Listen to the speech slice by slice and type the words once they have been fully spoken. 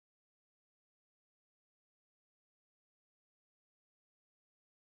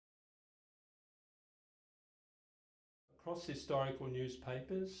Across historical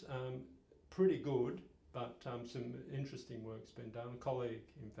newspapers, pretty good, but some interesting work's been done. A colleague,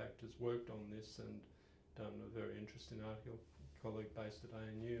 in fact, has worked on this and done a very interesting article, a colleague based at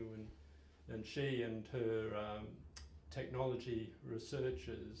ANU, and she and her technology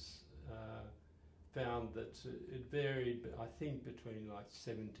researchers found that it varied, I think, between like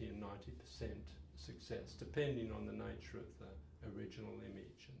 70 and 90% success, depending on the nature of the original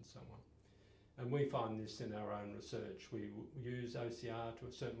image and so on. And we find this in our own research. We use O.C.R. to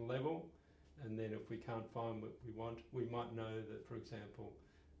a certain level, and then if we can't find what we want, we might know that, for example,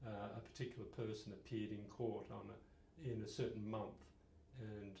 a particular person appeared in court in a certain month,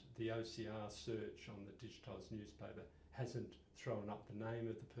 and the O.C.R. search on the digitised newspaper hasn't thrown up the name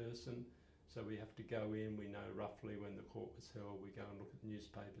of the person. So we have to go in, we know roughly when the court was held, we go and look at the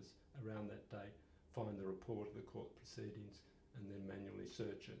newspapers around that date, find the report of the court proceedings, and then manually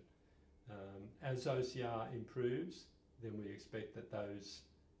search it. As O.C.R. improves, then we expect that those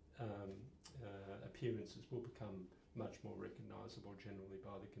appearances will become much more recognisable generally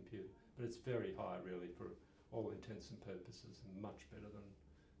by the computer. But it's very high really for all intents and purposes, and much better than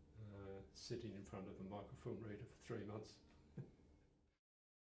sitting in front of a microfilm reader for 3 months.